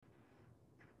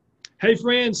Hey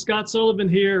friends, Scott Sullivan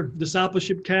here,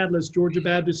 Discipleship Catalyst, Georgia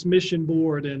Baptist Mission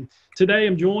Board. And today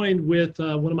I'm joined with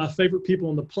one of my favorite people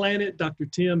on the planet, Dr.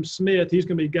 Tim Smith. He's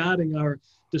going to be guiding our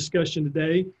discussion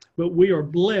today. But we are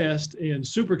blessed and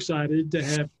super excited to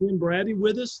have Ken Brady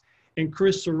with us and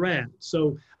Chris Surratt.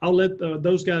 So I'll let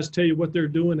those guys tell you what they're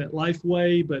doing at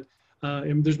Lifeway. But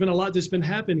and there's been a lot that's been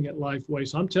happening at Lifeway.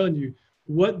 So I'm telling you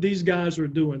what these guys are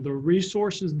doing, the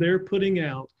resources they're putting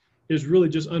out is really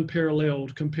just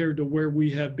unparalleled compared to where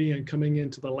we have been coming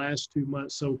into the last 2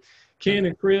 months. So Ken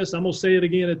and Chris, I'm going to say it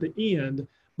again at the end,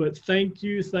 but thank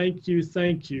you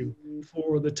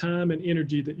for the time and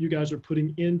energy that you guys are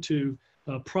putting into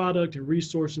product and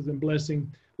resources and blessing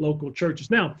local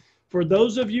churches. Now, for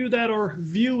those of you that are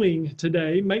viewing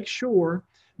today, make sure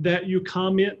that you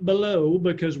comment below,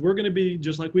 because we're going to be,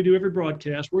 just like we do every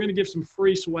broadcast, we're going to give some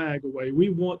free swag away. We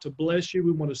want to bless you.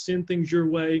 We want to send things your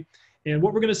way. And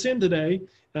what we're going to send today,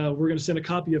 we're going to send a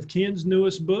copy of Ken's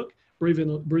newest book,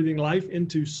 Breathing Life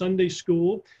into Sunday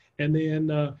School. And then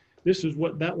this is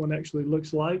what that one actually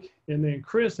looks like. And then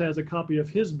Chris has a copy of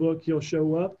his book. He'll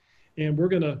show up, and we're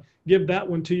going to give that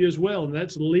one to you as well. And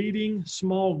that's Leading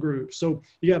Small Groups. So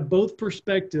you got both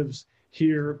perspectives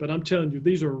here, but I'm telling you,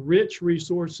 these are rich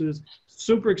resources.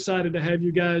 Super excited to have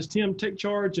you guys. Tim, take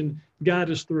charge and guide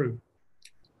us through.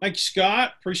 Thank you,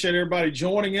 Scott. Appreciate everybody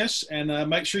joining us. And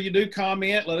make sure you do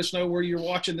comment. Let us know where you're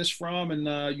watching this from,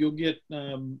 and you'll get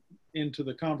into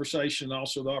the conversation,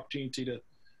 also the opportunity to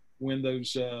win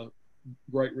those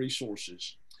great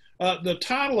resources. The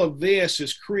title of this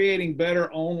is Creating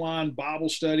Better Online Bible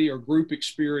Study or Group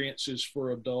Experiences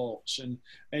for Adults. And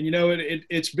you know,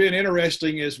 it's been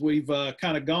interesting as we've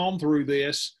kind of gone through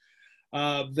this,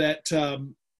 that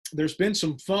there's been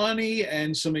some funny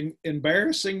and some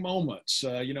embarrassing moments.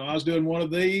 You know, I was doing one of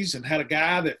these and had a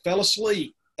guy that fell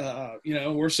asleep. You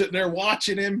know, we're sitting there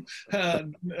watching him.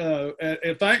 And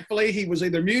thankfully, he was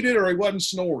either muted or he wasn't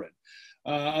snoring.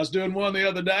 I was doing one the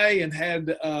other day and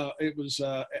had, it was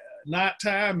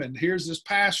nighttime, and here's this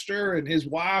pastor, and his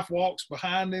wife walks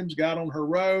behind him. She's got on her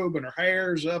robe and her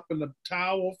hair's up in the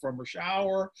towel from her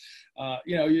shower.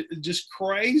 You know, just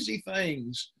crazy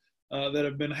things that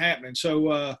have been happening.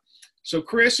 So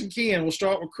Chris and Ken, we'll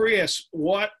start with Chris.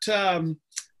 What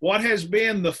has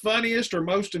been the funniest or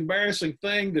most embarrassing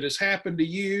thing that has happened to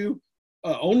you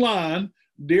online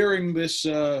during this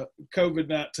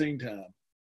COVID-19 time?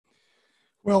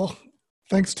 Well,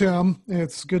 thanks, Tim.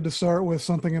 It's good to start with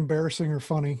something embarrassing or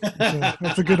funny.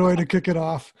 That's a good way to kick it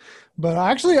off. But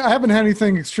actually, I haven't had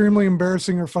anything extremely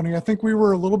embarrassing or funny. I think we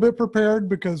were a little bit prepared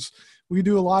because we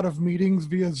do a lot of meetings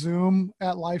via Zoom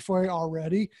at Lifeway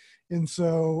already. And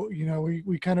so, you know,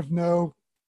 we kind of know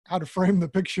how to frame the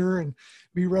picture and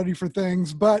be ready for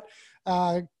things. But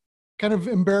kind of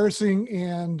embarrassing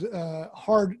and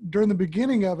hard during the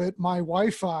beginning of it, my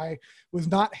Wi-Fi was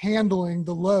not handling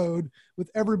the load with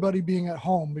everybody being at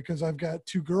home, because I've got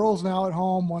two girls now at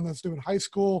home, one that's doing high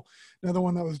school, another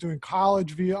one that was doing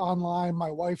college via online.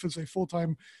 My wife is a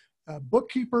full-time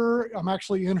bookkeeper. I'm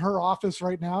actually in her office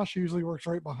right now. She usually works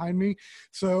right behind me.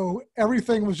 So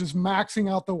everything was just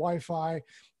maxing out the Wi-Fi.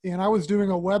 And I was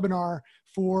doing a webinar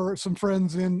for some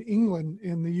friends in England,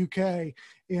 in the UK,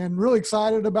 and really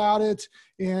excited about it,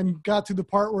 and got to the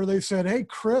part where they said, "Hey,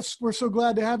 Chris, we're so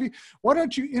glad to have you. Why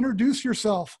don't you introduce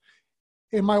yourself?"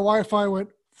 And my Wi-Fi went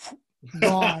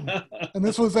gone. And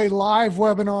this was a live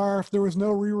webinar. There was no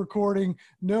re-recording,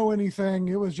 no anything.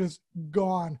 It was just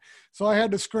gone. So I had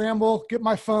to scramble, get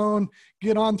my phone,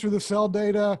 get on through the cell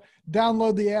data,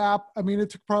 download the app. I mean,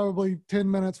 it took probably 10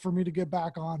 minutes for me to get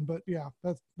back on, but yeah,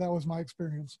 that was my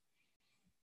experience.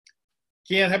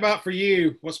 Ken, how about for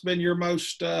you? What's been your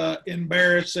most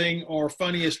embarrassing or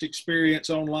funniest experience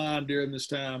online during this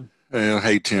time?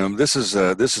 Hey, Tim, this is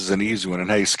an easy one. And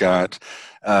hey, Scott,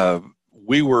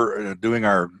 we were doing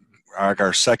our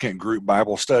second group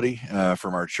Bible study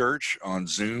from our church on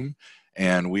Zoom,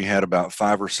 and we had about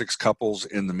 5 or 6 couples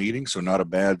in the meeting. So not a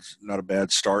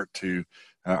bad start to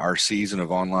our season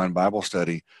of online Bible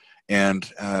study. And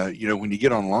you know, when you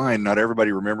get online, not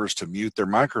everybody remembers to mute their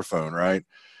microphone, right?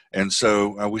 And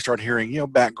so we start hearing, you know,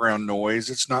 background noise.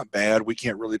 It's not bad. We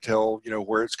can't really tell, you know,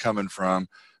 where it's coming from.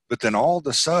 But then all of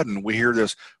a sudden we hear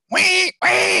this, wee,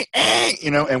 wee,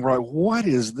 you know, and we're like, what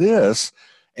is this?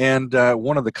 And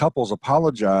one of the couples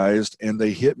apologized, and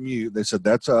they hit mute. They said,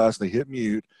 that's us. They hit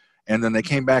mute. And then they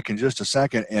came back in just a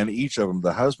second, and each of them,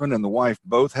 the husband and the wife,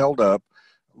 both held up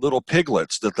little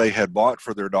piglets that they had bought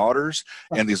for their daughters.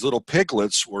 And these little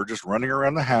piglets were just running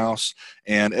around the house.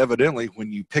 And evidently,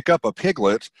 when you pick up a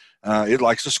piglet, it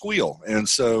likes to squeal. And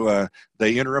so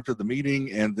they interrupted the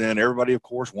meeting, and then everybody, of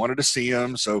course, wanted to see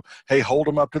them. So, hey, hold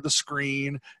them up to the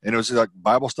screen. And it was like,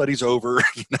 Bible study's over,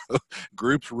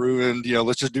 groups ruined,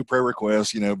 let's just do prayer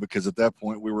requests, because at that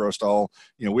point we were just all,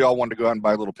 we all wanted to go out and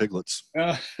buy little piglets.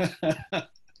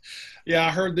 Yeah,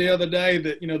 I heard the other day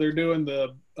that, they're doing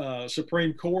the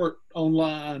Supreme Court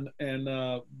online, and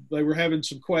they were having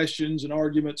some questions and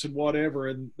arguments and whatever,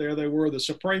 and there they were, the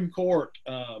Supreme Court,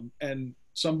 and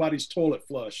somebody's toilet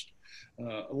flushed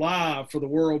live for the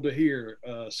world to hear.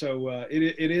 So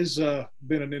it has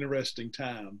been an interesting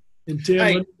time. And Tim,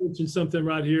 let me mention something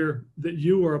right here that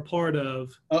you were a part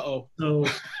of. Uh-oh. So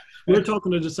we're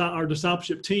talking to our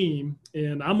discipleship team,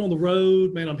 and I'm on the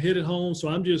road, man. I'm headed home, so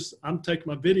I'm taking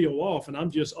my video off, and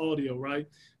I'm just audio, right?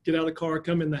 Get out of the car,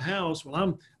 come in the house.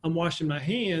 Well, I'm washing my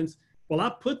hands. Well, I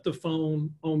put the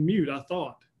phone on mute, I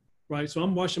thought, right? So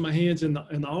I'm washing my hands in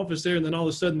the office there, and then all of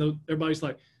a sudden everybody's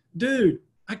like, dude,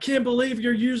 I can't believe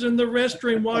you're using the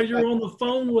restroom while you're on the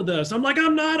phone with us. I'm like,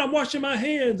 I'm not. I'm washing my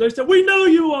hands. They said, we know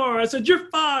you are. I said, you're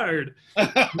fired.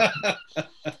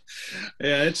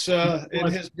 Yeah,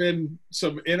 it has been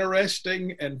some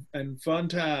interesting and fun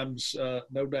times,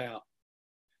 no doubt.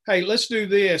 Hey, let's do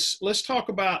this. Let's talk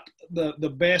about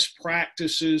the best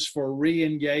practices for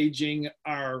re-engaging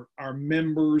our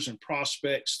members and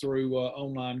prospects through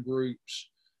online groups.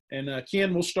 And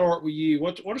Ken, we'll start with you.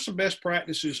 What are some best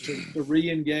practices to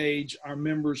re-engage our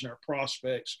members and our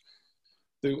prospects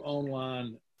through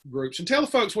online groups? And tell the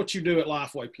folks what you do at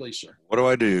Lifeway, please, sir. What do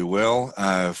I do? Well,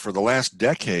 for the last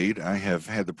decade, I have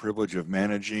had the privilege of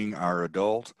managing our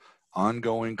adult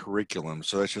ongoing curriculum.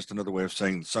 So that's just another way of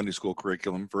saying Sunday school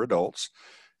curriculum for adults.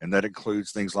 And that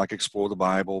includes things like Explore the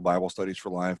Bible, Bible Studies for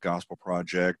Life, Gospel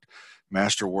Project,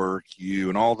 Masterwork,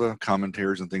 and all the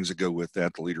commentaries and things that go with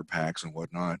that, the leader packs and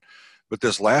whatnot. But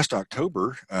this last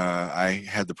October, I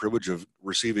had the privilege of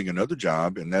receiving another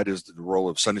job, and that is the role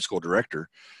of Sunday school director.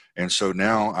 And so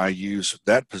now I use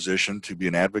that position to be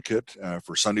an advocate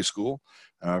for Sunday school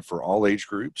for all age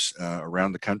groups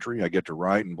around the country. I get to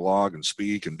write and blog and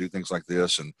speak and do things like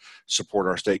this and support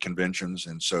our state conventions.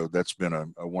 And so that's been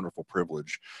a wonderful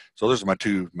privilege. So those are my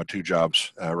two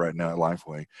jobs right now at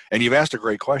Lifeway. And you've asked a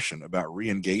great question about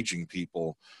re-engaging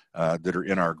people that are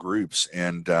in our groups.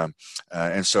 And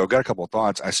so I've got a couple of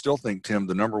thoughts. I still think, Tim,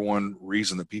 the number one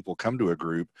reason that people come to a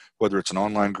group, whether it's an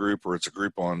online group or it's a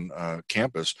group on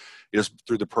campus, is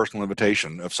through the personal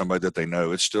invitation of somebody that they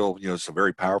know. It's still, it's a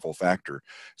very powerful factor.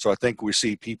 So I think we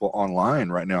see people online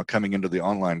right now coming into the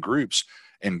online groups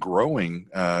and growing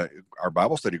our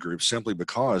Bible study groups simply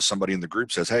because somebody in the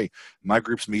group says, hey, my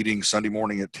group's meeting Sunday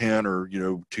morning at 10 or,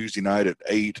 Tuesday night at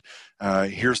 8.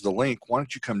 Here's the link. Why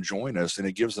don't you come join us? And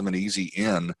it gives them an easy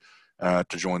in to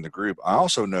join the group. I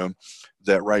also know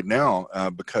that right now,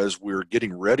 because we're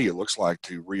getting ready, it looks like,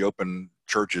 to reopen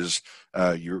churches.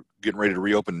 You're getting ready to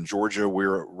reopen in Georgia.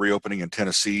 We're reopening in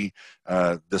Tennessee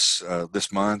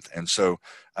this month. And so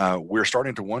we're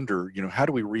starting to wonder, how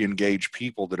do we re-engage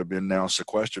people that have been now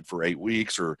sequestered for 8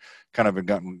 weeks or kind of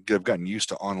have gotten used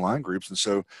to online groups? And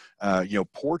so,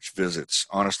 porch visits,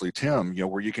 honestly, Tim,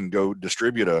 where you can go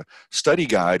distribute a study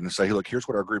guide and say, hey, look, here's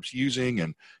what our group's using.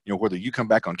 And, whether you come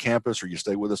back on campus or you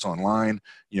stay with us online,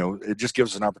 it just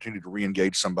gives us an opportunity to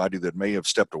re-engage somebody that may have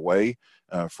stepped away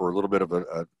for a little bit of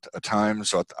a time.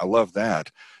 So I love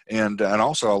that. And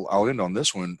also I'll end on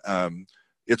this one.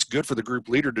 It's good for the group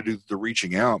leader to do the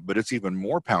reaching out, but it's even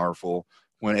more powerful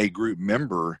when a group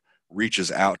member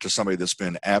reaches out to somebody that's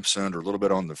been absent or a little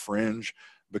bit on the fringe,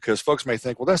 because folks may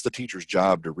think, well, that's the teacher's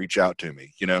job to reach out to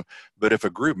me, but if a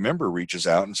group member reaches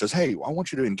out and says, hey, I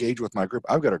want you to engage with my group.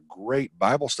 I've got a great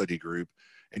Bible study group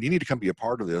and you need to come be a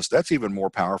part of this. That's even more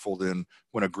powerful than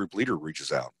when a group leader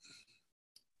reaches out.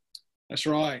 That's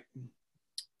right.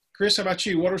 Chris, how about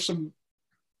you? What are some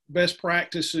best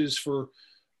practices for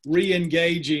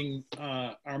re-engaging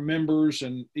our members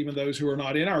and even those who are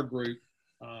not in our group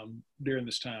during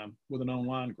this time with an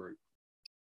online group?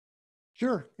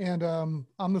 Sure. And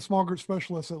I'm the small group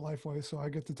specialist at Lifeway, so I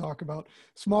get to talk about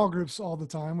small groups all the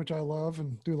time, which I love,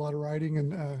 and do a lot of writing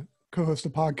and co-host a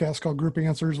podcast called Group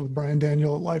Answers with Brian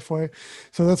Daniel at Lifeway.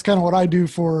 So that's kind of what I do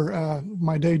for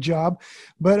my day job.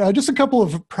 But just a couple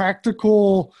of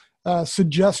practical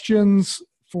suggestions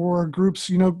for groups.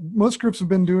 Most groups have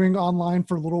been doing online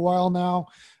for a little while now,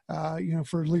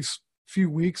 for at least a few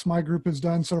weeks. My group has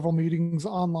done several meetings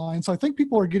online. So I think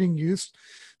people are getting used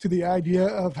to the idea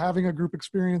of having a group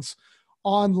experience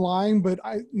online. But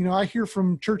I hear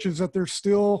from churches that there's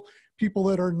still people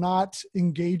that are not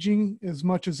engaging as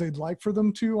much as they'd like for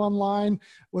them to online,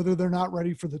 whether they're not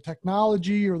ready for the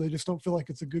technology or they just don't feel like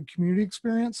it's a good community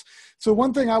experience. So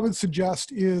one thing I would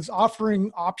suggest is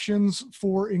offering options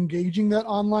for engaging that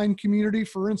online community.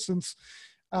 For instance,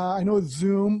 I know with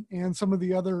Zoom and some of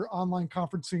the other online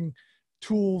conferencing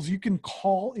tools, you can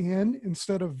call in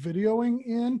instead of videoing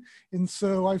in. And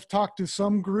so I've talked to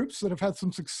some groups that have had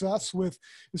some success with,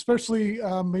 especially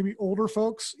maybe older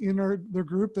folks in their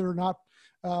group that are not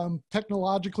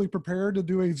technologically prepared to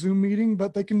do a Zoom meeting,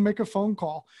 but they can make a phone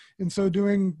call. And so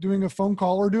doing a phone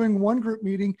call or doing one group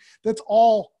meeting that's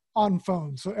all on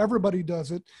phone. So everybody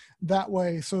does it that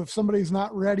way. So if somebody's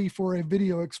not ready for a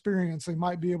video experience, they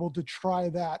might be able to try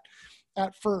that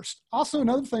at first. Also,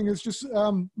 another thing is just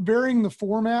varying the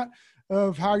format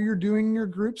of how you're doing your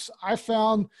groups. I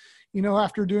found,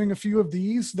 after doing a few of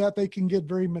these, that they can get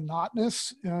very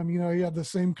monotonous. You have the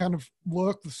same kind of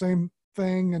look, the same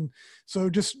thing. And so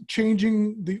just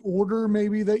changing the order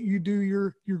maybe that you do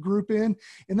your group in.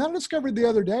 And then I discovered the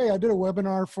other day, I did a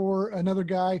webinar for another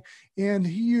guy, and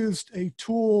he used a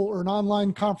tool or an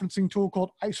online conferencing tool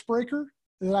called Icebreaker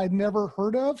that I'd never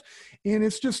heard of. And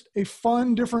it's just a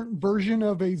fun, different version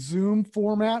of a Zoom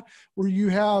format where you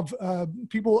have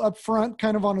people up front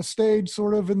kind of on a stage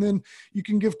sort of, and then you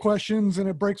can give questions and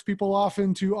it breaks people off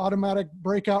into automatic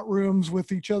breakout rooms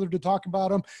with each other to talk about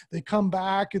them. They come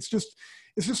back. It's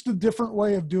just a different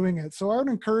way of doing it. So I would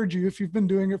encourage you, if you've been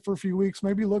doing it for a few weeks,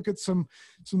 maybe look at some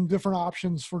different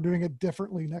options for doing it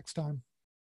differently next time.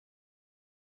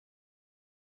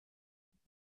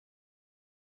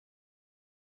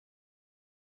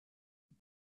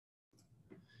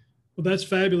 Well, that's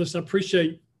fabulous. I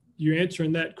appreciate you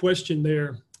answering that question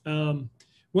there.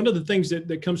 One of the things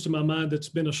that comes to my mind that's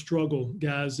been a struggle,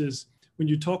 guys, is when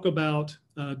you talk about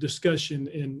discussion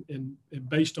and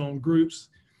based on groups,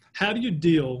 how do you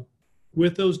deal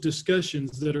with those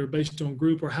discussions that are based on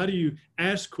group, or how do you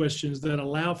ask questions that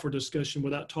allow for discussion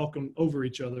without talking over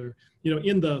each other?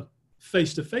 In the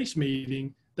face-to-face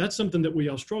meeting, that's something that we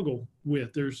all struggle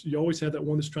with. You always have that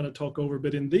one that's trying to talk over,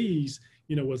 but in these,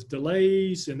 with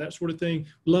delays and that sort of thing,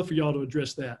 we'd love for y'all to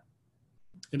address that.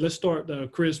 And let's start,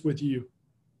 Chris, with you.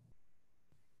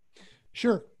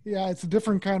 Sure. Yeah, it's a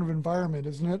different kind of environment,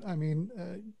 isn't it? I mean,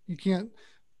 you can't,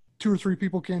 2 or 3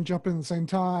 people can't jump in at the same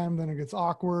time. Then it gets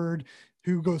awkward.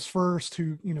 Who goes first?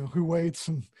 Who waits?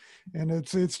 And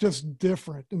it's just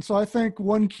different. And so I think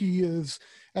one key is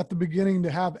at the beginning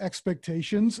to have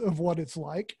expectations of what it's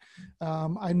like.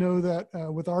 I know that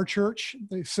with our church,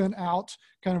 they sent out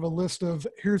kind of a list of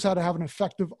here's how to have an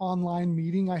effective online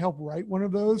meeting. I helped write one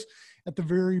of those at the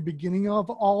very beginning of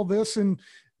all this, and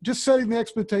just setting the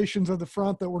expectations at the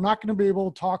front that we're not going to be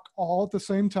able to talk all at the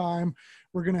same time.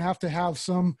 We're going to have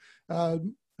some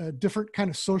different kind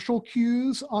of social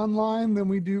cues online than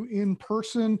we do in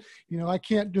person. I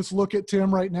can't just look at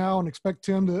Tim right now and expect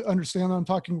Tim to understand that I'm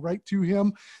talking right to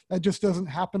him. That just doesn't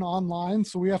happen online.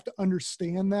 So we have to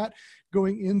understand that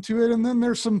going into it. And then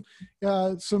there's some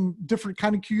different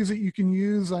kind of cues that you can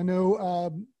use. I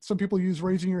know some people use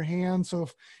raising your hand. So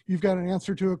if you've got an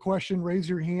answer to a question, raise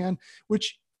your hand,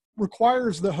 which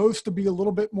requires the host to be a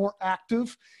little bit more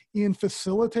active in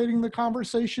facilitating the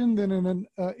conversation than in an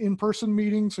in-person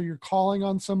meeting. So you're calling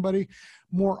on somebody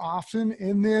more often.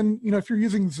 And then, if you're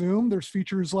using Zoom, there's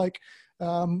features like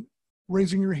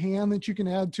raising your hand that you can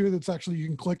add to it. That's actually, you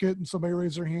can click it and somebody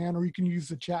raise their hand, or you can use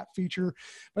the chat feature.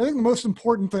 But I think the most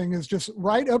important thing is just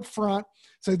right up front,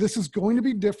 say this is going to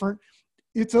be different.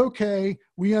 It's okay.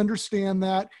 We understand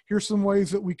that. Here's some ways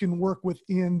that we can work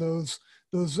within those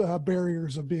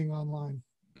barriers of being online.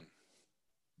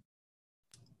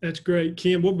 That's great.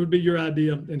 Kim, what would be your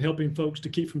idea in helping folks to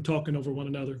keep from talking over one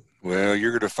another? Well,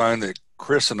 you're going to find that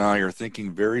Chris and I are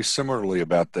thinking very similarly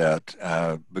about that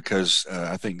because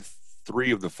I think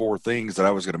 3 of the 4 things that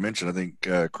I was going to mention, I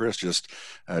think Chris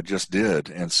just did.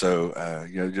 And so,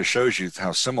 it just shows you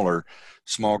how similar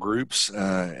small groups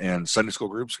and Sunday school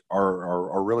groups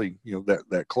are really,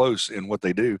 that close in what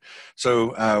they do.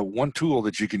 So one tool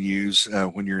that you can use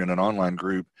when you're in an online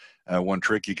group, one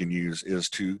trick you can use is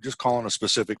to just call on a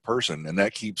specific person, and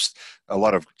that keeps a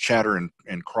lot of chatter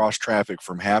and cross traffic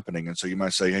from happening. And so you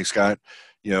might say, hey, Scott,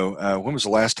 when was the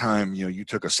last time, you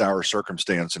took a sour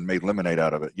circumstance and made lemonade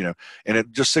out of it, and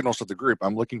it just signals to the group,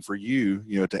 I'm looking for you,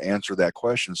 to answer that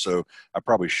question. So I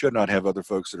probably should not have other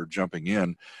folks that are jumping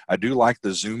in. I do like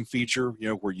the Zoom feature,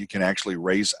 where you can actually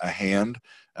raise a hand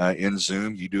in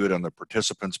Zoom. You do it on the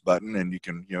participants button, and you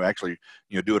can, actually,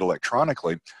 do it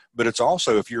electronically. But it's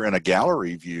also, if you're in a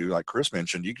gallery view, like Chris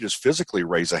mentioned, you can just physically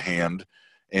raise a hand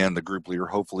and the group leader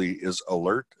hopefully is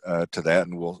alert to that,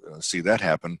 and we'll see that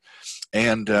happen.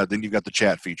 And then you've got the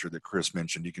chat feature that Chris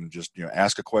mentioned. You can just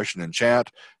ask a question in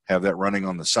chat, have that running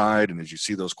on the side, and as you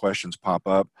see those questions pop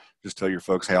up, just tell your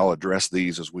folks, hey, I'll address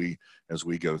these as we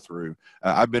go through.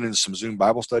 I've been in some Zoom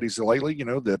Bible studies lately,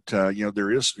 that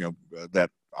there is that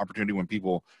opportunity when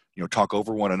people talk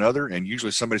over one another, and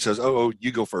usually somebody says, oh,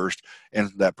 you go first,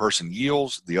 and that person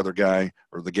yields, the other guy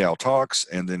or the gal talks,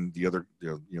 and then the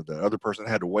other person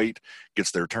had to wait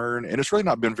gets their turn, and it's really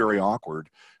not been very awkward.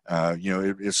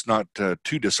 It's not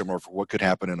too dissimilar for what could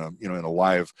happen in a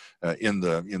live in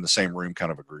the same room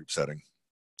kind of a group setting.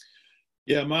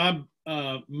 Yeah,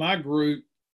 my group,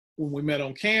 when we met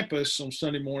on campus on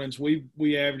Sunday mornings,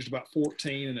 we averaged about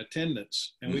 14 in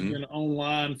attendance, and we've been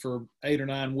online for 8 or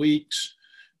 9 weeks,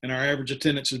 and our average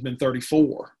attendance has been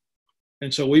 34.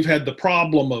 And so we've had the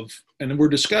problem of, and we're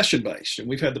discussion based, and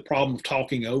we've had the problem of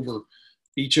talking over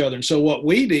each other. And so what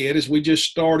we did is we just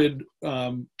started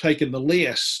taking the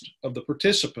list of the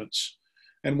participants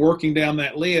and working down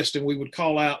that list, and we would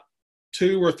call out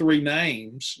 2 or 3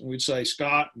 names, and we'd say,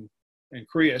 Scott and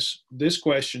Chris, this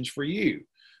question's for you.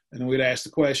 And then we'd ask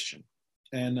the question,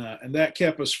 and that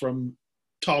kept us from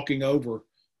talking over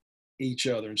each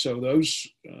other. And so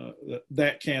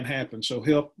that can happen. So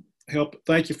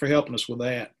thank you for helping us with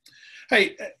that.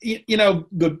 Hey,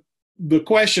 the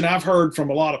question I've heard from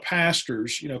a lot of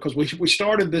pastors, because we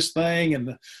started this thing, and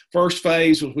the first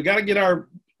phase was we got to get our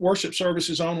worship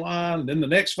services online. And then the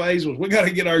next phase was we got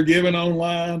to get our giving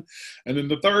online. And then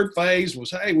the third phase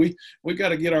was, hey, we got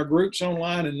to get our groups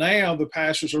online. And now the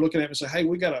pastors are looking at me and say, hey,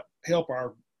 we got to help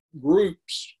our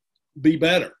groups be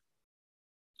better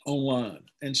online.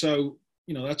 And so,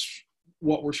 that's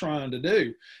what we're trying to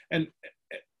do. And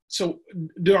so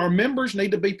do our members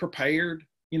need to be prepared?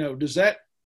 Does that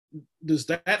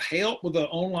help with the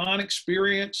online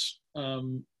experience?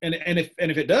 And if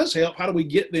it does help, how do we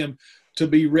get them to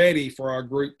be ready for our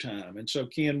group time? And so,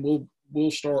 Ken,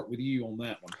 we'll start with you on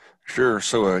that one. Sure.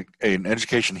 So an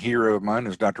education hero of mine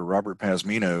is Dr. Robert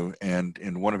Pasmino, and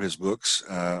in one of his books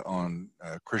on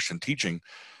Christian teaching,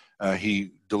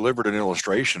 he delivered an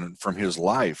illustration from his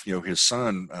life. His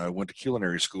son went to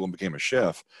culinary school and became a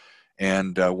chef,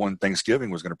 and one Thanksgiving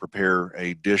was going to prepare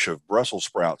a dish of Brussels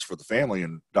sprouts for the family,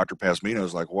 and Dr. Pasmino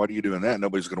is like, why are you doing that?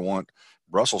 Nobody's going to want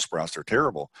Brussels sprouts. They're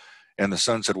terrible. And the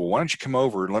son said, well, why don't you come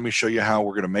over and let me show you how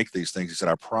we're going to make these things. He said,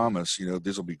 I promise,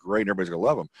 these will be great and everybody's going to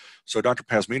love them. So Dr.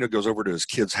 Pasmino goes over to his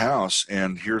kid's house,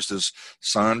 and here's his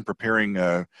son preparing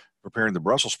the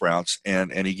Brussels sprouts.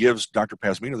 And he gives Dr.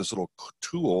 Pasmino this little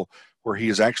tool where he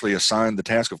is actually assigned the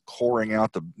task of coring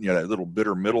out that little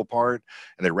bitter middle part.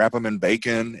 And they wrap them in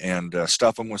bacon and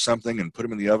stuff them with something and put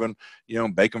them in the oven,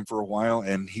 and bake them for a while.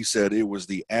 And he said it was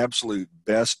the absolute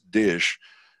best dish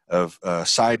of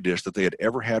side dish that they had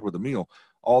ever had with a meal.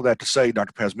 All that to say,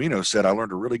 Dr. Pasmino said, I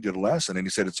learned a really good lesson. And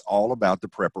he said, it's all about the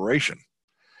preparation.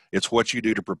 It's what you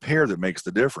do to prepare that makes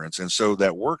the difference. And so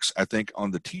that works, I think,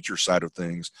 on the teacher side of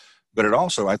things, but it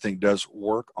also, I think, does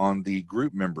work on the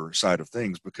group member side of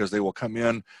things, because they will come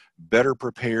in better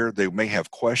prepared. They may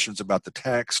have questions about the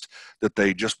text that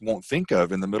they just won't think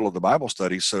of in the middle of the Bible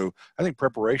study. So I think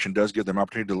preparation does give them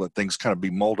opportunity to let things kind of be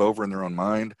mulled over in their own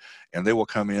mind, and they will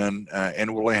come in and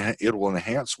it will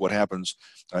enhance what happens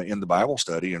in the Bible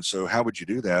study. And so how would you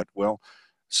do that? Well,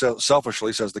 so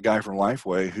selfishly, says the guy from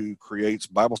Lifeway who creates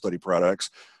Bible study products,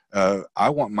 I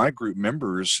want my group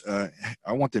members,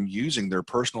 I want them using their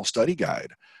personal study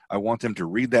guide. I want them to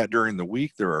read that during the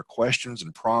week. There are questions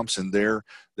and prompts in there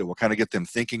that will kind of get them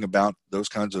thinking about those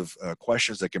kinds of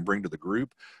questions they can bring to the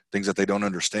group, things that they don't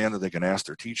understand that they can ask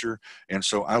their teacher. And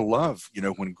so I love,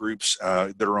 when groups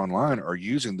that are online are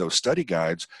using those study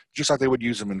guides, just like they would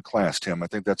use them in class, Tim. I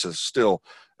think that's still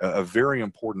a very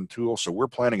important tool. So we're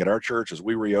planning at our church, as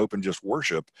we reopen just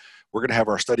worship, we're going to have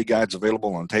our study guides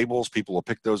available on tables. People will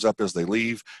pick those up as they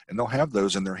leave, and they'll have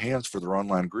those in their hands for their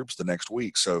online groups the next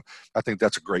week. So I think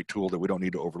that's a great tool that we don't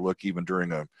need to overlook even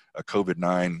during a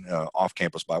COVID-19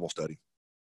 off-campus Bible study.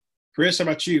 Chris, how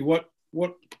about you?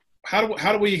 How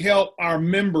do we help our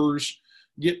members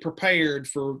get prepared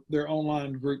for their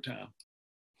online group time?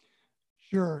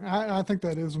 Sure. I think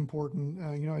that is important.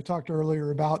 I talked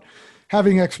earlier about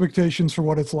having expectations for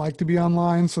what it's like to be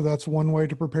online. So that's one way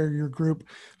to prepare your group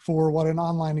for what an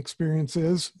online experience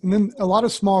is. And then a lot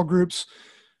of small groups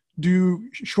do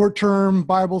short-term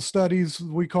Bible studies,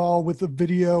 we call, with the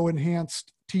video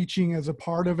enhanced teaching as a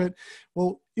part of it.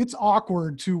 Well, it's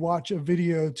awkward to watch a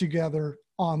video together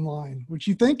online, which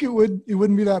you think it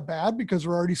wouldn't be that bad because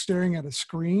we're already staring at a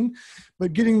screen,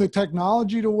 but getting the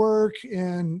technology to work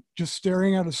and just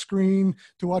staring at a screen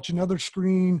to watch another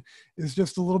screen is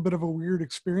just a little bit of a weird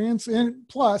experience. And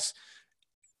plus,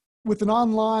 with an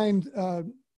online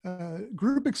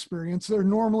group experience, they're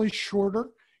normally shorter.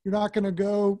 You're not going to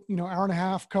go, hour and a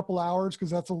half, couple hours,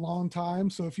 because that's a long time.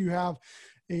 So if you have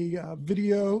a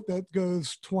video that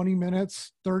goes 20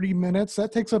 minutes, 30 minutes,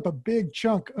 that takes up a big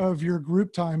chunk of your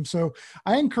group time. So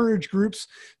I encourage groups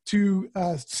to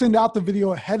send out the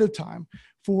video ahead of time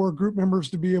for group members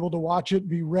to be able to watch it,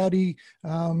 be ready.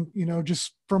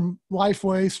 Just from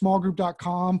Lifeway,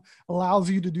 smallgroup.com allows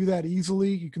you to do that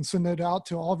easily. You can send it out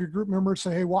to all of your group members,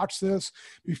 say, hey, watch this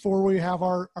before we have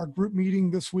our group meeting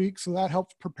this week. So that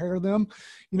helps prepare them.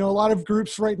 A lot of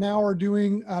groups right now are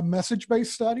doing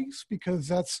message-based studies because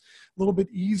that's a little bit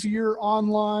easier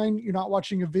online. You're not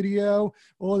watching a video.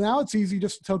 Well, now it's easy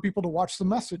just to tell people to watch the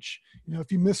message.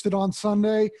 If you missed it on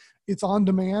Sunday, it's on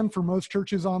demand for most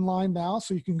churches online now,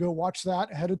 so you can go watch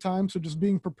that ahead of time. So just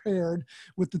being prepared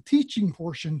with the teaching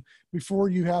portion before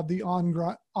you have the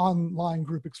online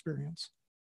group experience.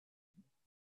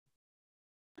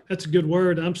 That's a good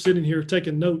word. I'm sitting here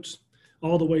taking notes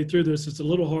all the way through this. It's a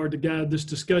little hard to guide this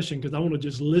discussion because I want to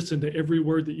just listen to every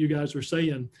word that you guys are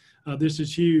saying. This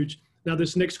is huge. Now,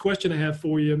 this next question I have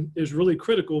for you is really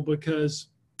critical because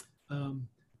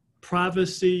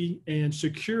privacy and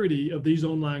security of these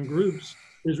online groups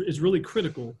is really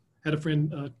critical. Had a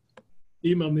friend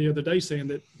emailed me the other day saying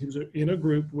that he was in a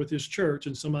group with his church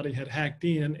and somebody had hacked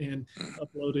in and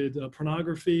uploaded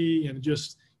pornography, and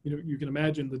just, you can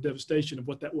imagine the devastation of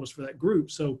what that was for that group.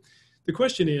 So the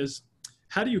question is,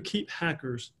 how do you keep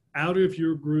hackers out of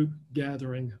your group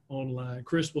gathering online?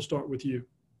 Chris, we'll start with you.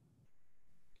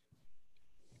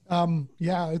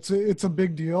 Yeah, it's a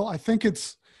big deal. I think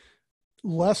it's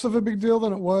less of a big deal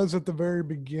than it was at the very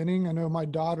beginning. I know my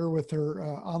daughter with her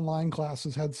online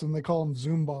classes had some, they call them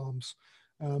Zoom bombs.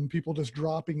 People just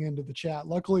dropping into the chat.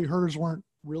 Luckily hers weren't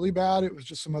really bad. It was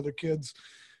just some other kids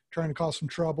trying to cause some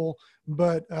trouble.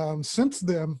 But since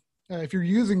then, if you're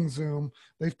using Zoom,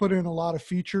 they've put in a lot of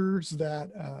features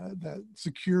that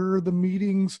secure the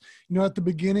meetings. At the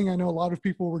beginning, I know a lot of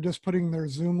people were just putting their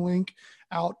Zoom link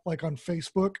out like on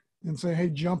Facebook and say,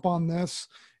 hey, jump on this.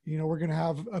 We're going to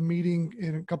have a meeting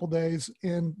in a couple days,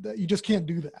 and you just can't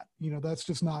do that. That's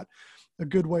just not a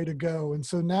good way to go. And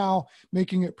so now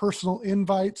making it personal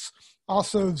invites.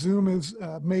 Also, Zoom has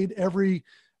made every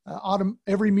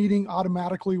meeting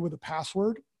automatically with a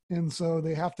password. And so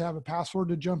they have to have a password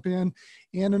to jump in.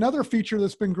 And another feature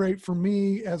that's been great for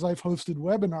me as I've hosted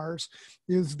webinars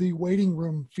is the waiting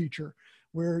room feature,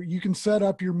 where you can set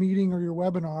up your meeting or your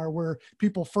webinar where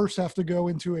people first have to go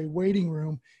into a waiting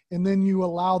room, and then you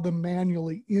allow them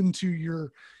manually into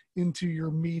your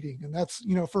meeting. And that's,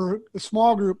 for a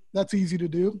small group, that's easy to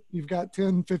do. You've got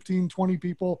 10, 15, 20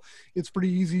 people. It's pretty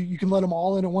easy. You can let them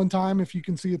all in at one time if you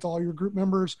can see it's all your group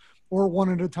members, or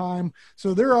one at a time.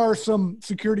 So there are some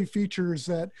security features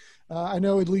that I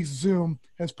know at least Zoom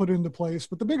has put into place.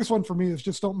 But the biggest one for me is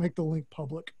just don't make the link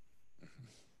public.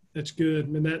 That's good. I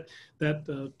mean,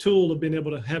 that tool of being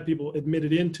able to have people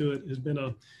admitted into it has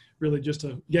been really just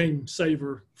a game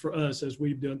saver for us as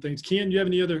we've done things. Ken, do you have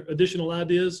any other additional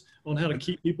ideas on how to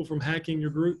keep people from hacking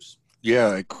your groups?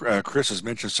 Yeah, Chris has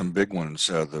mentioned some big ones.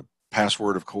 The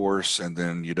password, of course, and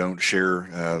then you don't share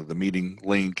the meeting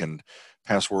link and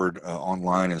password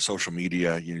online and social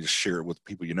media. You just share it with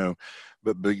people you know.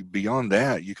 But beyond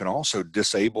that, you can also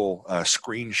disable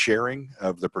screen sharing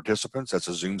of the participants. That's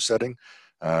a Zoom setting.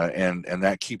 And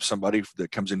that keeps somebody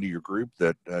that comes into your group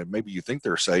that maybe you think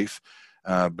they're safe,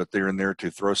 but they're in there to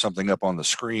throw something up on the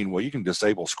screen. Well, you can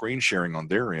disable screen sharing on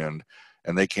their end,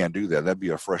 and they can't do that. That'd be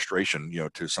a frustration,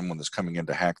 to someone that's coming in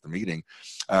to hack the meeting.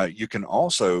 You can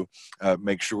also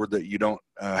make sure that you don't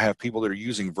have people that are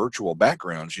using virtual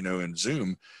backgrounds. In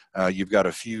Zoom, you've got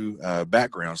a few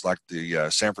backgrounds like the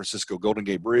San Francisco Golden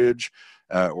Gate Bridge,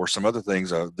 or some other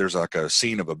things. There's like a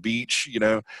scene of a beach,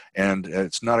 and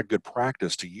it's not a good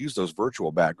practice to use those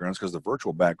virtual backgrounds, because the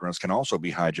virtual backgrounds can also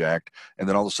be hijacked. And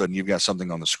then all of a sudden you've got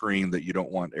something on the screen that you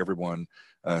don't want everyone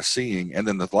seeing. And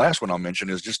then the last one I'll mention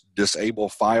is just disable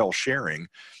file sharing,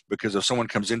 because if someone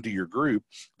comes into your group,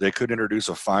 they could introduce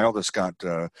a file that's got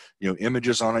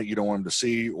images on it you don't want them to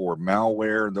see, or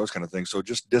malware and those kind of things. So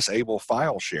just disable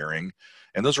file sharing.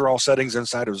 And those are all settings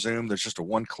inside of Zoom. There's just a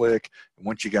one click. And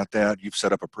once you got that, you've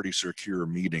set up a pretty secure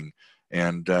meeting.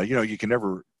 And you can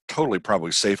never totally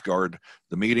probably safeguard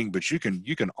the meeting, but you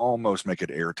can almost make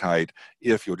it airtight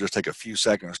if you'll just take a few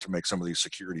seconds to make some of these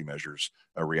security measures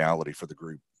a reality for the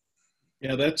group.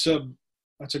 Yeah, that's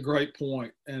That's a great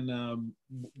point. And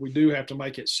we do have to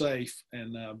make it safe.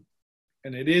 And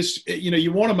it is,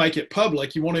 you want to make it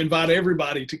public. You want to invite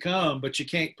everybody to come, but you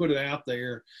can't put it out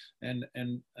there and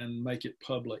make it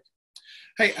public.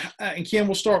 Hey, and Ken,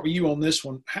 we'll start with you on this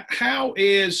one. How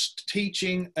is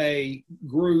teaching a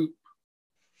group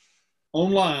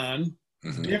online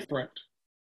different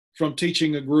from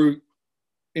teaching a group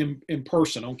in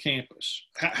person on campus?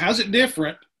 How's it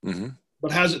different,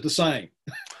 but how's it the same?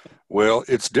 Well,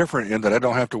 it's different in that I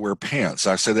don't have to wear pants.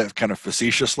 I say that kind of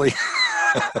facetiously.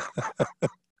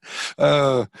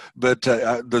 But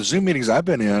the Zoom meetings I've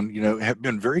been in, have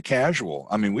been very casual.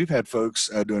 I mean, we've had folks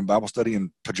doing Bible study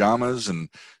in pajamas and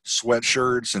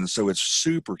sweatshirts, and so it's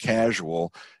super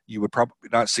casual. You would probably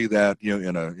not see that,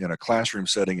 in a classroom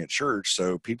setting at church.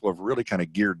 So people have really kind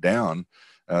of geared down.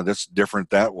 That's different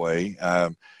that way.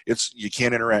 You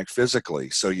can't interact physically,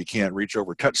 so you can't reach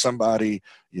over, touch somebody.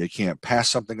 You can't pass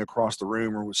something across the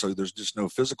room, so there's just no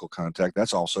physical contact.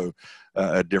 That's also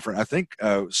different. I think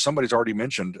somebody's already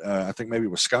mentioned, I think maybe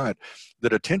it was Scott,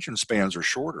 that attention spans are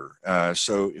shorter.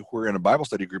 So if we're in a Bible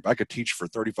study group, I could teach for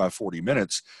 35, 40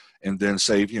 minutes and then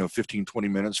save, 15, 20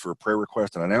 minutes for a prayer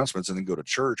request and announcements, and then go to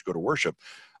church, go to worship.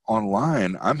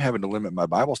 Online, I'm having to limit my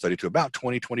Bible study to about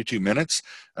 20, 22 minutes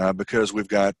because we've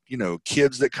got,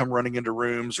 kids that come running into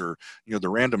rooms, or, the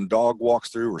random dog walks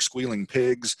through, or squealing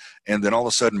pigs, and then all of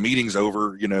a sudden meeting's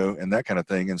over, and that kind of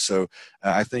thing. And so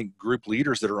I think group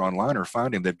leaders that are online are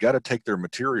finding they've got to take their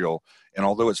material, and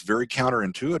although it's very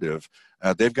counterintuitive,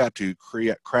 they've got to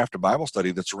craft a Bible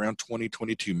study that's around 20,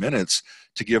 22 minutes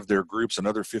to give their groups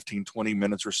another 15, 20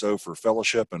 minutes or so for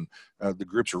fellowship. And the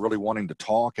groups are really wanting to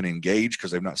talk and engage because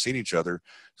they've not seen each other.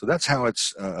 So that's how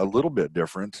it's a little bit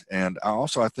different. And I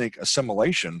think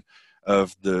assimilation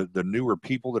of the newer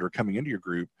people that are coming into your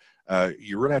group,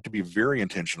 you really have to be very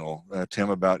intentional, Tim,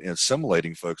 about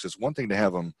assimilating folks. It's one thing to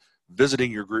have them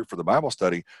visiting your group for the Bible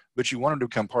study, but you want them to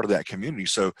become part of that community.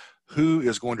 So who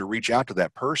is going to reach out to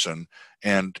that person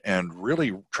and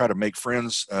really try to make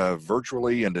friends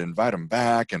virtually, and to invite them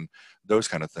back, and those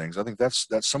kind of things? I think that's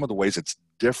some of the ways it's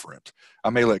different. I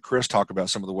may let Chris talk about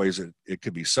some of the ways that it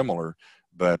could be similar,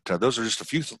 but those are just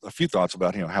a few thoughts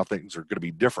about how things are going to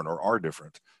be different, or are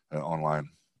different online.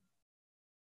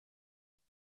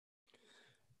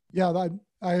 Yeah,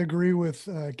 I agree with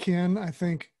Ken. I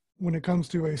think when it comes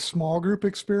to a small group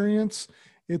experience,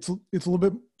 it's a little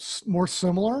bit more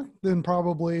similar than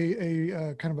probably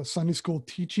a kind of a Sunday school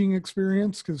teaching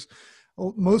experience, because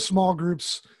most small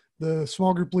groups, the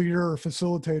small group leader or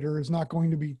facilitator is not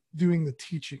going to be doing the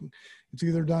teaching. It's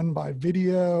either done by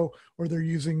video, or they're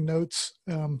using notes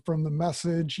from the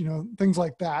message, things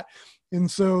like that. And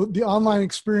so the online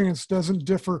experience doesn't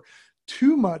differ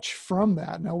too much from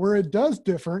that. Now, where it does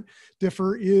differ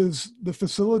is the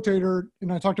facilitator,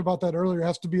 and I talked about that earlier,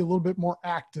 has to be a little bit more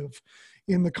active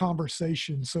in the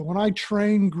conversation. So when I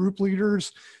train group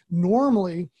leaders,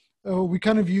 normally we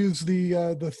kind of use the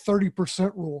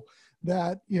 30% rule,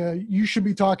 that you should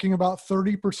be talking about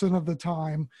 30% of the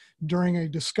time during a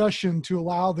discussion to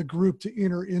allow the group to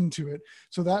enter into it.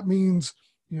 So that means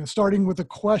starting with a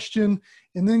question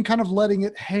and then kind of letting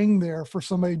it hang there for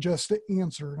somebody just to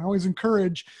answer. And I always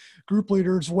encourage group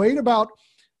leaders, wait about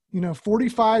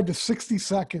 45 to 60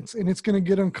 seconds, and it's going to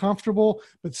get uncomfortable,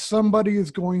 but somebody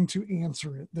is going to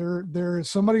answer it. There is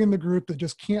somebody in the group that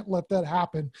just can't let that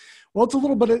happen. Well, it's a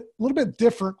little bit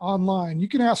different online. You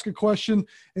can ask a question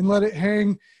and let it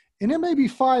hang, and it may be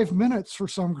 5 minutes for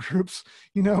some groups,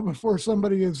 before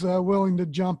somebody is willing to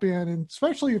jump in. And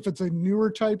especially if it's a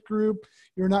newer type group,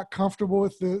 you're not comfortable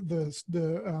with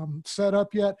the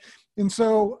setup yet. And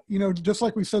so, just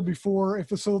like we said before, a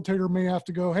facilitator may have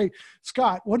to go, hey,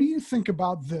 Scott, what do you think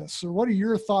about this? Or what are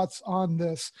your thoughts on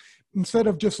this? Instead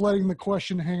of just letting the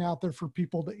question hang out there for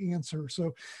people to answer. So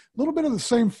a little bit of the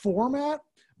same format,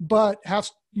 but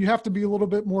you have to be a little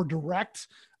bit more direct,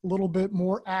 a little bit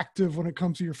more active when it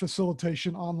comes to your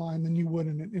facilitation online than you would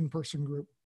in an in-person group.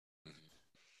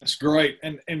 That's great.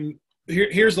 And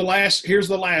here's the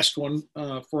last one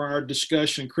for our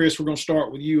discussion. Chris, we're going to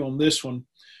start with you on this one.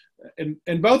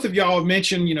 And both of y'all have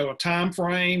mentioned, a time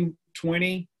frame,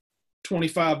 20,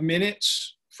 25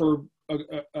 minutes for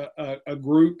a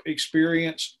group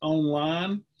experience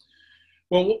online.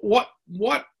 Well, what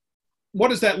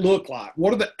does that look like?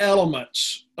 What are the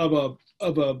elements of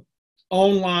a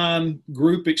online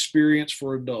group experience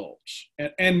for adults,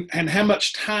 and how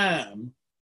much time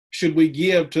should we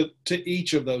give to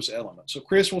each of those elements? So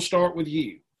Chris, we'll start with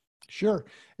you. Sure.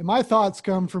 And my thoughts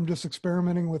come from just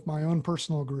experimenting with my own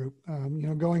personal group.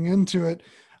 Going into it,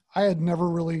 I had never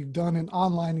really done an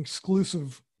online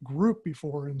exclusive group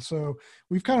before. And so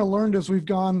we've kind of learned as we've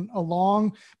gone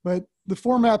along, but the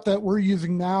format that we're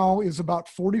using now is about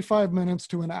 45 minutes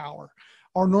to an hour.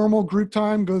 Our normal group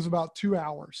time goes about 2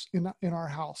 hours in our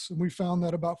house. And we found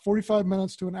that about 45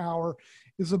 minutes to an hour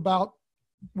is about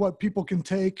what people can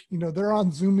take. You know, they're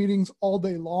on Zoom meetings all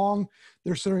day long.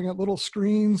 They're staring at little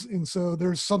screens. And so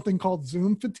there's something called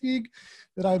Zoom fatigue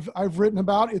that I've written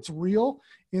about. It's real.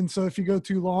 And so if you go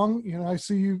too long, you know, I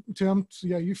see you, Tim, so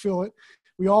yeah, you feel it.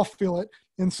 We all feel it.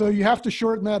 And so you have to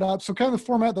shorten that up. So kind of the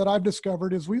format that I've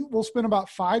discovered is we'll spend about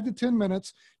 5 to 10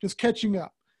 minutes just catching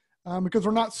up because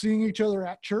we're not seeing each other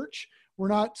at church. We're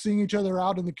not seeing each other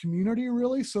out in the community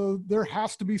really. So there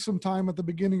has to be some time at the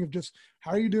beginning of just,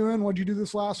 how are you doing? What'd you do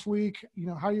this last week? You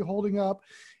know, how are you holding up?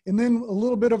 And then a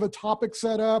little bit of a topic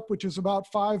set up, which is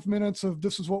about 5 minutes of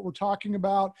this is what we're talking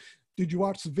about. Did you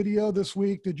watch the video this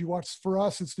week? Did you watch, for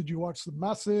us, did you watch the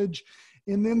message?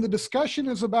 And then the discussion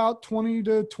is about 20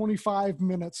 to 25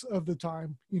 minutes of the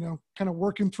time, you know, kind of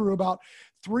working through about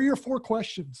 3 or 4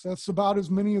 questions. That's about as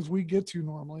many as we get to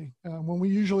normally, when we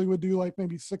usually would do like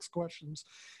maybe 6 questions.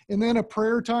 And then a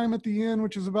prayer time at the end,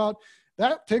 which is about,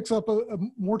 that takes up a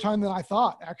more time than I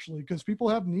thought, actually, because people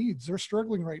have needs. They're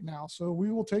struggling right now. So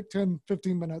we will take 10,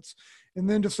 15 minutes, and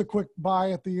then just a quick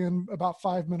bye at the end, about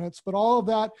 5 minutes. But all of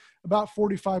that, about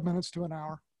 45 minutes to an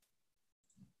hour.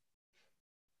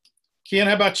 Ken,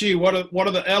 how about you? What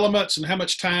are the elements, and how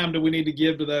much time do we need to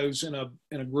give to those in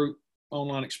a group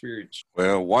online experience?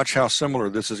 Well, watch how similar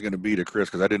this is going to be to Chris,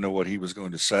 because I didn't know what he was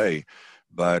going to say.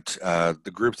 But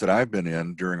the groups that I've been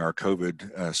in during our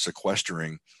COVID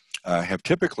sequestering have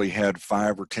typically had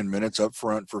 5 or 10 minutes up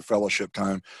front for fellowship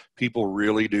time. People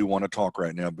really do want to talk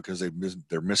right now because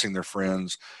they're missing their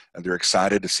friends, and they're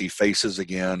excited to see faces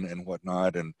again and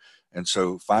whatnot. And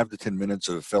so 5 to 10 minutes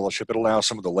of fellowship, it allows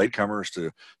some of the latecomers to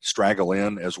straggle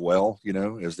in as well, you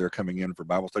know, as they're coming in for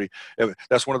Bible study.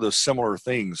 That's one of those similar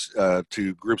things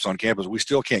to groups on campus. We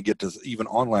still can't get to even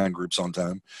online groups on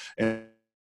time. And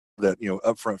that, you know,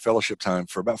 upfront fellowship time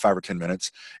for about 5 or 10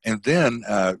 minutes. And then,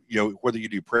 you know, whether you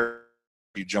do prayer,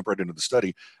 you jump right into the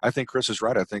study. I think Chris is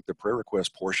right. I think the prayer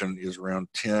request portion is around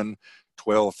 10,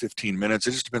 12, 15 minutes.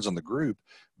 It just depends on the group.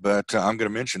 But I'm going to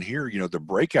mention here, you know, the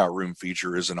breakout room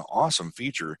feature is an awesome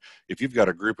feature. If you've got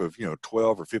a group of, you know,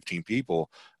 12 or 15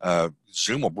 people,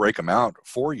 Zoom will break them out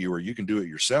for you, or you can do it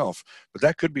yourself. But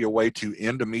that could be a way to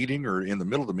end a meeting, or in the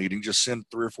middle of the meeting, just send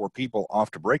 3 or 4 people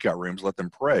off to breakout rooms, let them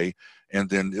pray, and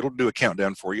then it'll do a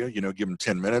countdown for you. You know, give them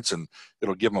 10 minutes, and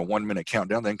it'll give them a 1-minute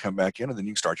countdown, then come back in, and then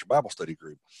you can start your Bible study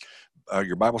group.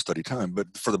 Your Bible study time.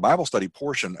 But for the Bible study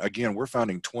portion, again, we're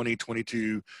finding 20,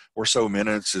 22 or so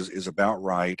minutes is about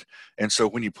right. And so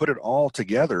when you put it all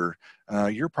together,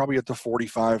 you're probably at the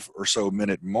 45 or so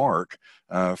minute mark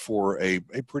for a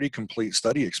pretty complete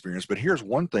study experience. But here's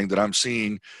one thing that I'm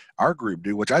seeing our group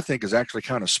do, which I think is actually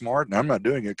kind of smart. And I'm not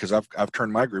doing it because I've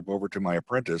turned my group over to my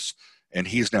apprentice, and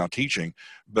he's now teaching,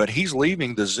 but he's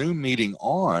leaving the Zoom meeting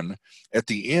on at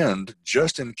the end,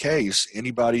 just in case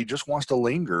anybody just wants to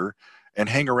linger and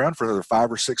hang around for another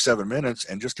 5 or 6, 7 minutes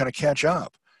and just kind of catch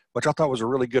up, which I thought was a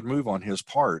really good move on his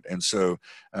part. And so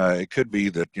it could be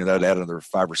that, you know, that add another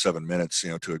 5 or 7 minutes, you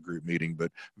know, to a group meeting,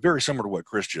 but very similar to what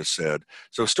Chris just said.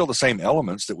 So still the same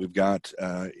elements that we've got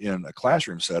in a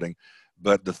classroom setting,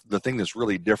 but the thing that's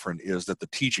really different is that the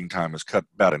teaching time is cut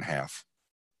about in half.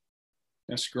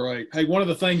 That's great. Hey, one of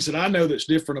the things that I know that's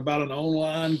different about an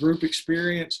online group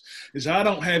experience is I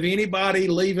don't have anybody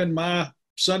leaving my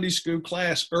Sunday school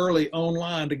class early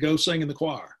online to go sing in the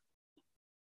choir.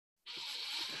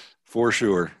 For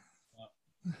sure.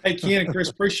 Hey, Ken and Chris,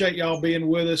 appreciate y'all being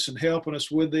with us and helping us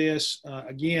with this.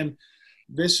 Again,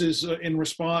 this is in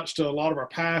response to a lot of our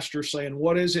pastors saying,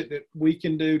 what is it that we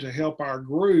can do to help our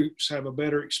groups have a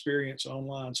better experience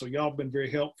online? So y'all have been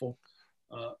very helpful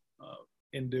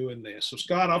in doing this. So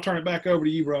Scott, I'll turn it back over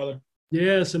to you, brother.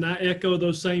 Yes, and I echo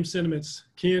those same sentiments.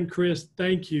 Ken, Chris,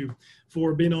 thank you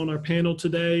for being on our panel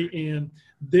today. And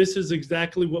this is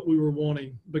exactly what we were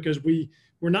wanting, because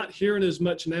we're not hearing as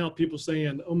much now people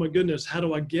saying, oh my goodness, how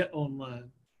do I get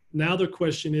online? Now the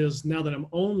question is, now that I'm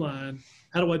online,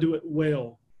 how do I do it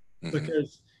well? Mm-hmm.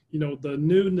 Because, you know, the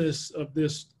newness of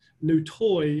this new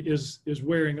toy is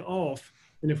wearing off.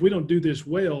 And if we don't do this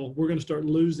well, we're going to start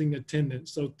losing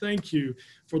attendance. So thank you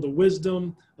for the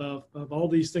wisdom of all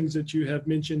these things that you have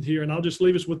mentioned here. And I'll just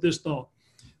leave us with this thought.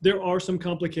 There are some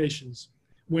complications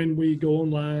when we go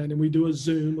online and we do a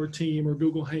Zoom or Team or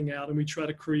Google Hangout and we try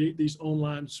to create these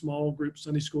online small group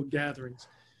Sunday school gatherings,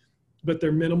 but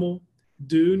they're minimal.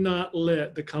 Do not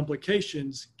let the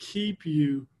complications keep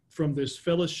you from this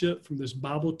fellowship, from this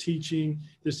Bible teaching,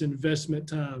 this investment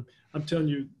time. I'm telling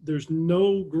you, there's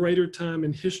no greater time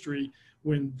in history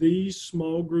when these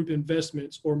small group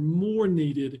investments are more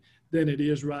needed than it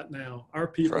is right now. Our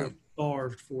people are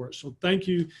starved for it. So thank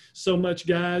you so much,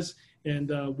 guys.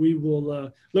 And we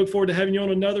will look forward to having you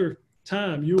on another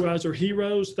time. You guys are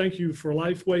heroes. Thank you for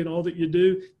Lifeway and all that you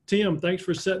do. Tim, thanks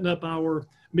for setting up our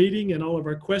meeting and all of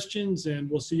our questions, and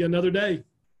we'll see you another day.